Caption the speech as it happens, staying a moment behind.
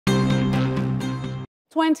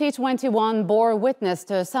2021 bore witness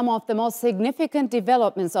to some of the most significant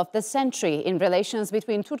developments of the century in relations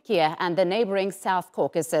between Turkey and the neighboring South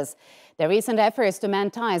Caucasus. The recent efforts to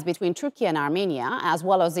mend ties between Turkey and Armenia, as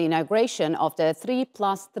well as the inauguration of the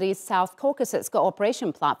 3+3 South Caucasus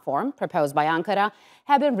Cooperation Platform proposed by Ankara,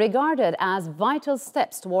 have been regarded as vital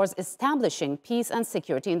steps towards establishing peace and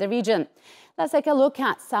security in the region. Let's take a look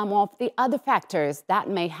at some of the other factors that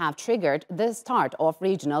may have triggered the start of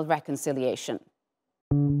regional reconciliation.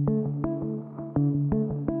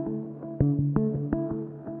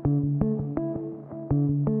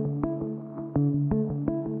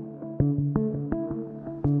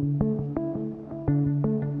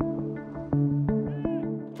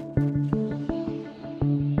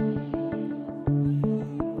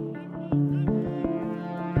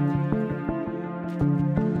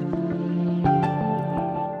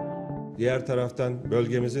 Diğer taraftan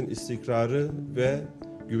bölgemizin istikrarı ve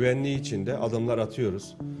güvenliği için de adımlar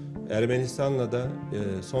atıyoruz. Ermenistan'la da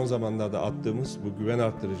son zamanlarda attığımız bu güven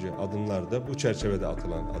arttırıcı adımlar da bu çerçevede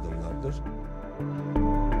atılan adımlardır.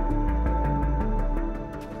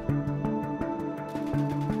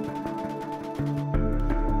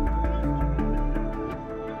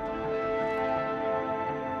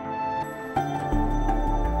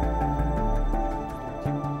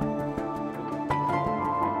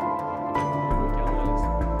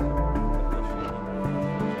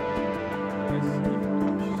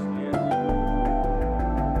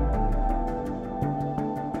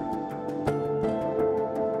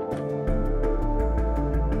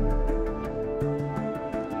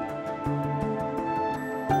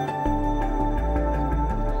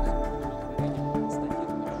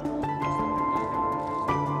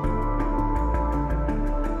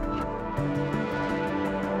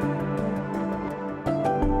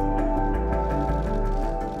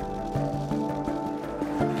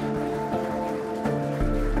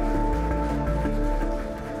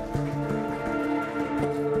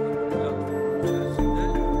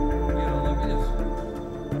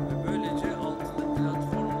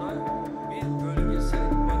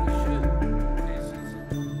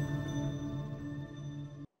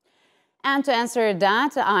 And to answer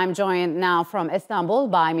that, I'm joined now from Istanbul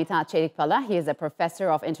by Mitat Celikpala. He is a professor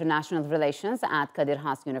of international relations at Kadir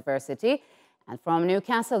University. And from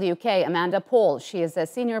Newcastle, UK, Amanda Paul. She is a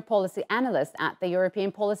senior policy analyst at the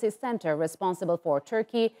European Policy Centre, responsible for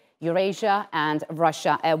Turkey, Eurasia and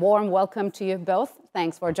Russia. A warm welcome to you both.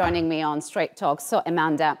 Thanks for joining me on Strait Talks. So,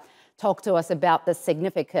 Amanda, talk to us about the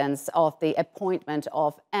significance of the appointment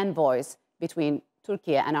of envoys between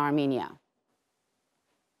Turkey and Armenia.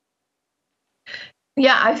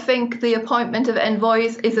 Yeah, I think the appointment of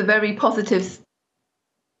envoys is a very positive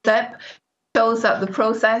step. It shows that the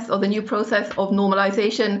process or the new process of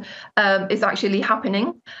normalization is actually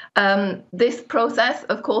happening. This process,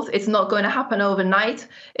 of course, it's not going to happen overnight.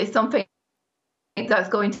 It's something that's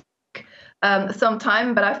going to take some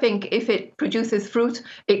time, but I think if it produces fruit,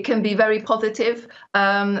 it can be very positive,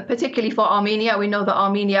 particularly for Armenia. We know that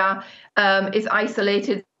Armenia is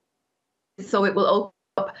isolated, so it will open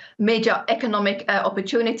up major economic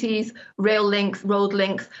opportunities, rail links, road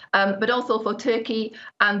links, but also for Turkey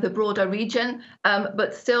and the broader region.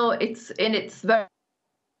 But still, it's in its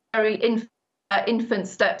very infant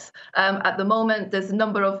steps at the moment. There's a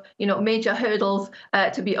number of major hurdles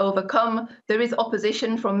to be overcome. There is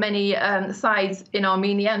opposition from many sides in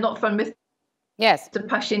Armenia, not from Mr.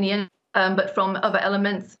 Pashinyan, but from other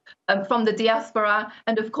elements, from the diaspora,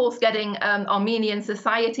 and of course getting Armenian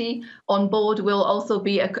society on board will also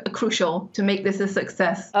be crucial to make this a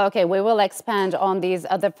success. Okay, we will expand on these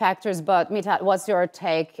other factors, but Mitat, what's your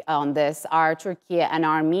take on this? Are Turkey and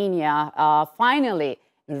Armenia finally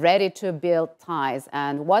ready to build ties,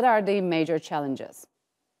 and what are the major challenges?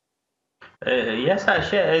 Yes,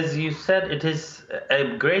 Ayşe, as you said, it is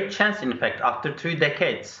a great chance, in fact, after 3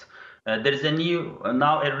 decades. There is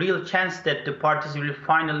now a real chance that the parties will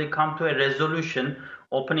finally come to a resolution,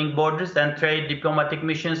 opening borders and trade diplomatic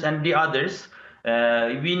missions and the others.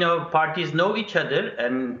 We know parties know each other,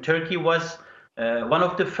 and Turkey was one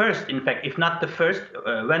of the first, in fact, if not the first,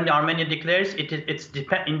 when Armenia declares its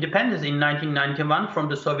independence in 1991 from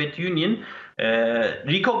the Soviet Union,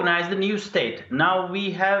 recognized the new state. Now we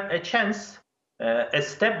have a chance, a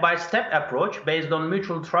step-by-step approach based on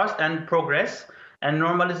mutual trust and progress. And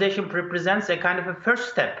normalization represents a kind of a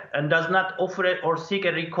first step and does not offer or seek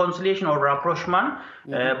a reconciliation or rapprochement,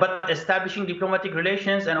 but establishing diplomatic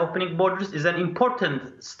relations and opening borders is an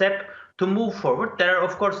important step to move forward. There are,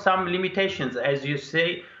 of course, some limitations, as you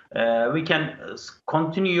say. We can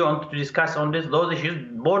continue on to discuss on those issues.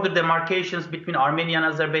 Border demarcations between Armenia and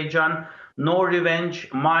Azerbaijan, no revenge,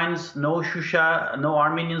 mines, no Shusha, no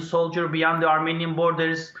Armenian soldier beyond the Armenian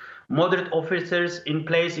borders, moderate officers in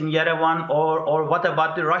place in Yerevan, or what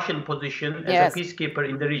about the Russian position as a peacekeeper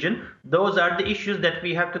in the region? Those are the issues that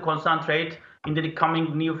we have to concentrate in the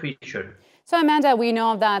coming near future. So, Amanda, we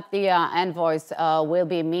know that the envoys will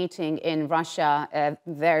be meeting in Russia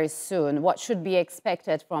very soon. What should be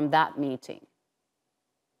expected from that meeting?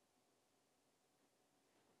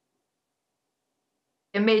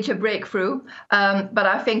 A major breakthrough, but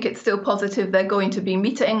I think it's still positive they're going to be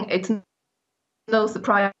meeting. It's no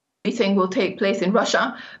surprise the meeting will take place in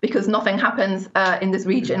Russia because nothing happens in this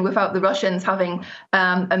region without the Russians having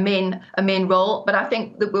a main role. But I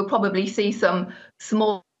think that we'll probably see some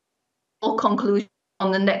small conclusion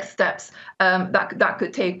on the next steps that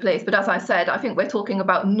could take place. But as I said, I think we're talking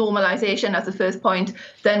about normalization as the first point,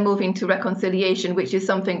 then moving to reconciliation, which is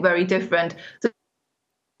something very different. So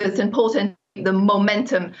it's important the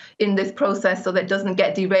momentum in this process so that it doesn't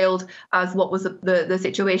get derailed as what was the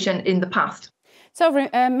situation in the past. So,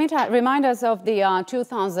 Mitat, remind us of the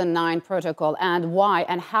 2009 protocol and why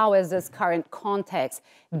and how is this current context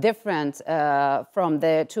different from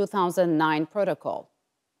the 2009 protocol?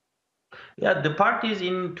 Yeah, the parties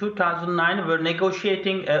in 2009 were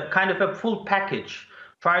negotiating a kind of a full package,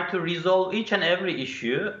 try to resolve each and every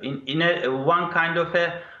issue in one kind of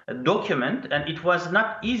a document, and it was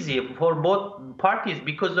not easy for both parties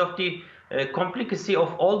because of the complexity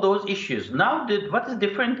of all those issues. Now, what is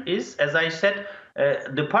different is, as I said,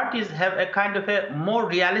 the parties have a kind of a more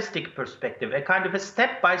realistic perspective, a kind of a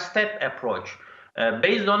step-by-step approach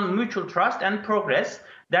based on mutual trust and progress.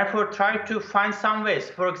 Therefore, try to find some ways,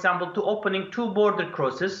 for example, to opening 2 border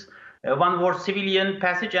crosses, one for civilian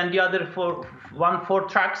passage and the other one for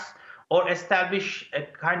trucks, or establish a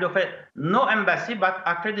kind of a no embassy but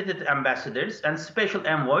accredited ambassadors and special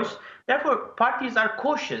envoys. Therefore, parties are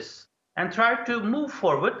cautious and try to move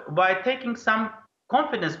forward by taking some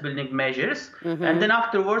confidence-building measures, and then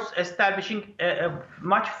afterwards establishing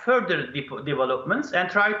much further developments and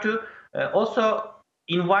try to also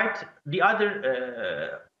invite the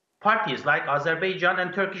other parties like Azerbaijan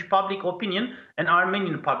and Turkish public opinion and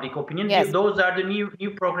Armenian public opinion. Yes. Those are the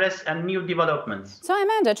new progress and new developments. So,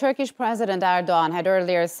 Amanda, Turkish President Erdogan had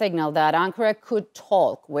earlier signaled that Ankara could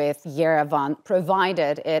talk with Yerevan,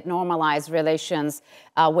 provided it normalized relations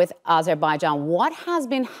with Azerbaijan. What has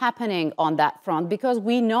been happening on that front? Because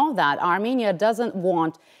we know that Armenia doesn't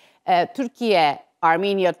want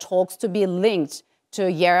Turkiye-Armenia talks to be linked to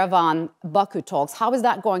Yerevan-Baku talks. How is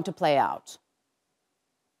that going to play out?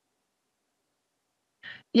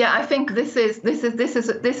 Yeah, I think this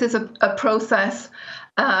is a process,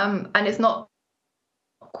 and it's not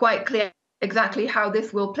quite clear exactly how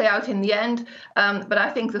this will play out in the end. But I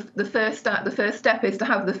think the first step is to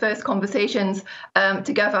have the first conversations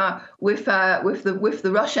together with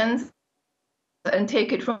the Russians and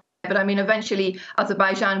take it from. But I mean, eventually,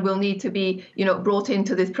 Azerbaijan will need to be, brought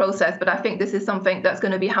into this process. But I think this is something that's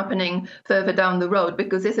going to be happening further down the road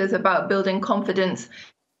because this is about building confidence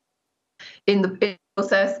in the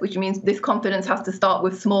process, which means this confidence has to start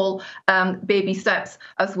with small baby steps,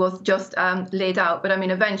 as was just laid out. But I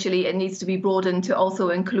mean, eventually, it needs to be broadened to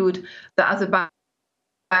also include the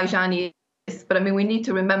Azerbaijani. But I mean, we need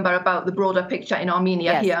to remember about the broader picture in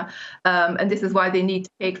Armenia here. And this is why they need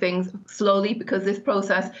to take things slowly, because this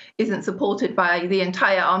process isn't supported by the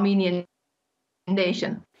entire Armenian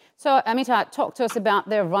nation. So, Mitat, talk to us about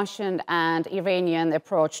the Russian and Iranian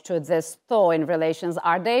approach to this thaw in relations.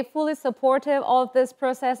 Are they fully supportive of this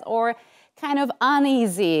process or kind of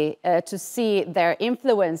uneasy to see their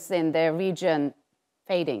influence in the region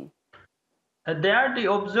fading? They are the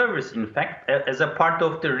observers, in fact, as a part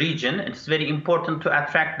of the region. It's very important to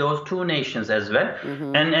attract those 2 nations as well.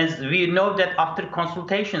 And as we know that after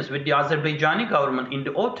consultations with the Azerbaijani government in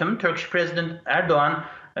the autumn, Turkish President Erdogan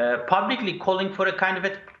publicly calling for a kind of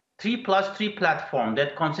a 3+3 platform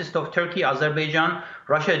that consists of Turkey, Azerbaijan,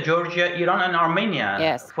 Russia, Georgia, Iran, and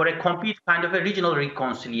Armenia for a complete kind of a regional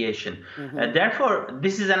reconciliation. Therefore,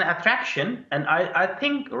 this is an attraction, and I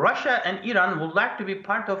think Russia and Iran would like to be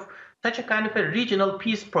part of such a kind of a regional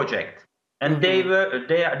peace project. And they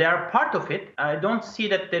are part of it. I don't see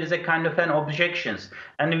that there is a kind of an objections.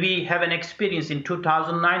 And we have an experience in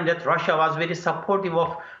 2009 that Russia was very supportive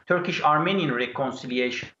of Turkish-Armenian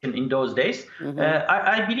reconciliation in those days.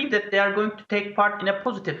 I believe that they are going to take part in a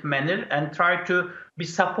positive manner and try to be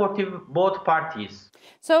supportive both parties.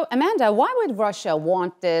 So, Amanda, why would Russia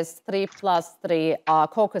want this 3+3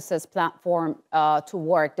 Caucasus platform to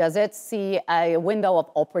work? Does it see a window of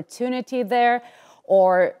opportunity there?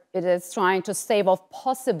 Or it is trying to stave off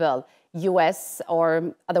possible U.S.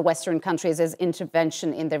 or other Western countries'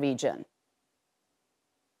 intervention in the region?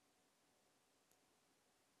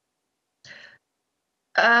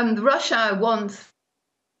 Russia wants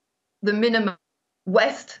the minimum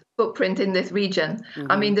West footprint in this region.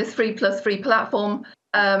 I mean, this 3+3 platform,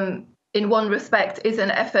 in one respect, is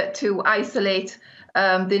an effort to isolate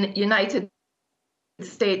the United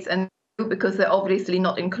States and because they're obviously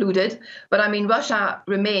not included. But I mean, Russia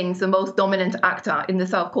remains the most dominant actor in the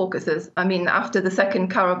South Caucasus. I mean, after the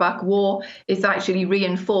Second Karabakh War, it's actually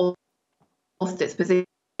reinforced its position.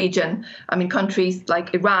 I mean, countries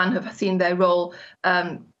like Iran have seen their role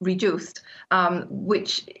reduced,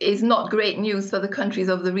 which is not great news for the countries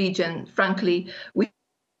of the region, frankly, which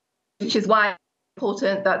is why it's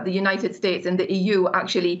important that the United States and the EU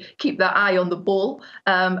actually keep their eye on the ball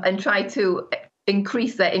and try to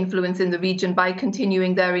increase their influence in the region by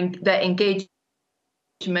continuing their engagement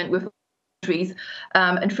with countries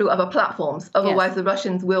and through other platforms. Otherwise, the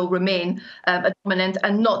Russians will remain a dominant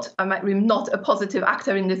and not a positive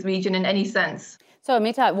actor in this region in any sense. So,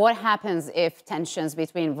 Mitat, what happens if tensions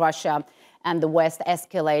between Russia and the West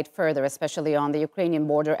escalate further, especially on the Ukrainian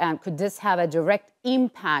border? And could this have a direct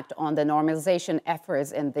impact on the normalization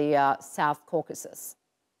efforts in the South Caucasus?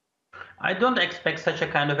 I don't expect such a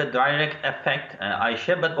kind of a direct effect,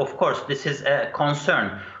 Ayşe, but of course this is a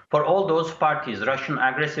concern for all those parties. Russian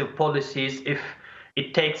aggressive policies, if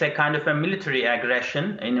it takes a kind of a military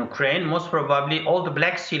aggression in Ukraine, most probably all the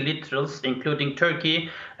Black Sea littorals, including Turkey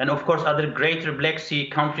and of course other greater Black Sea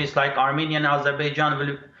countries like Armenia and Azerbaijan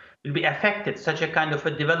will be affected, such a kind of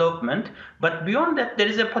a development. But beyond that, there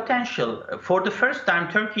is a potential. For the first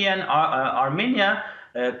time, Turkey and Armenia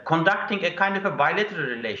conducting a kind of a bilateral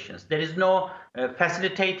relations. There is no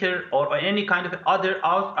facilitator or any kind of other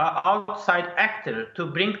outside actor to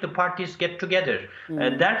bring the parties get together.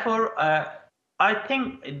 Therefore, I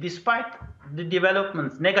think despite the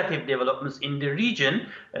developments, negative developments in the region,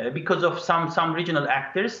 because of some regional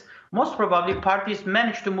actors, most probably parties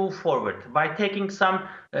managed to move forward by taking some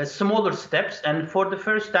smaller steps. And for the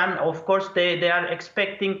first time, of course, they are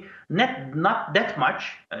expecting not that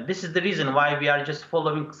much. This is the reason why we are just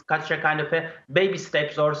following such a kind of a baby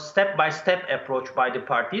steps or step-by-step approach by the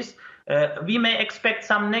parties. We may expect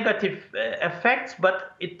some negative effects,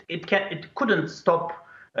 but it couldn't stop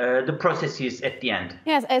the processes at the end.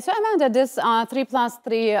 Yes, so Amanda, this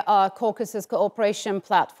 3+3 Caucasus Cooperation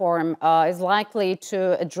Platform is likely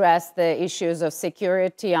to address the issues of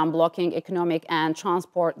security, unblocking economic and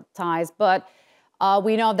transport ties, but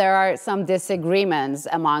we know there are some disagreements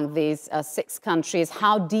among these 6 countries.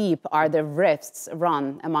 How deep are the rifts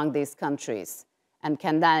run among these countries, and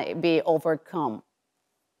can that be overcome?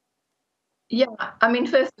 Yeah, I mean,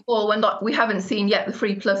 first of all, we haven't seen yet the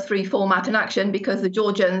 3+3 format in action because the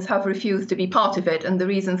Georgians have refused to be part of it. And the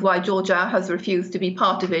reasons why Georgia has refused to be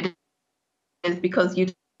part of it is because you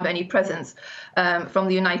don't have any presence from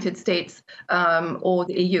the United States or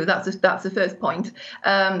the EU. That's the first point.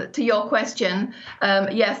 To your question,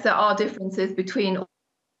 yes, there are differences between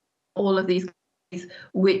all of these,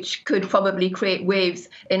 which could probably create waves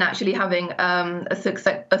in actually having a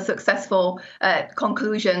successful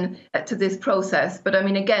conclusion to this process. But I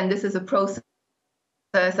mean, again, this is a process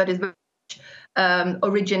that is very much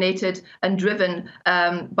originated and driven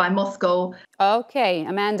by Moscow. Okay,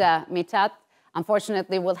 Amanda, Mitat,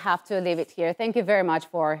 unfortunately, we'll have to leave it here. Thank you very much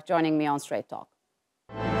for joining me on Straight Talk.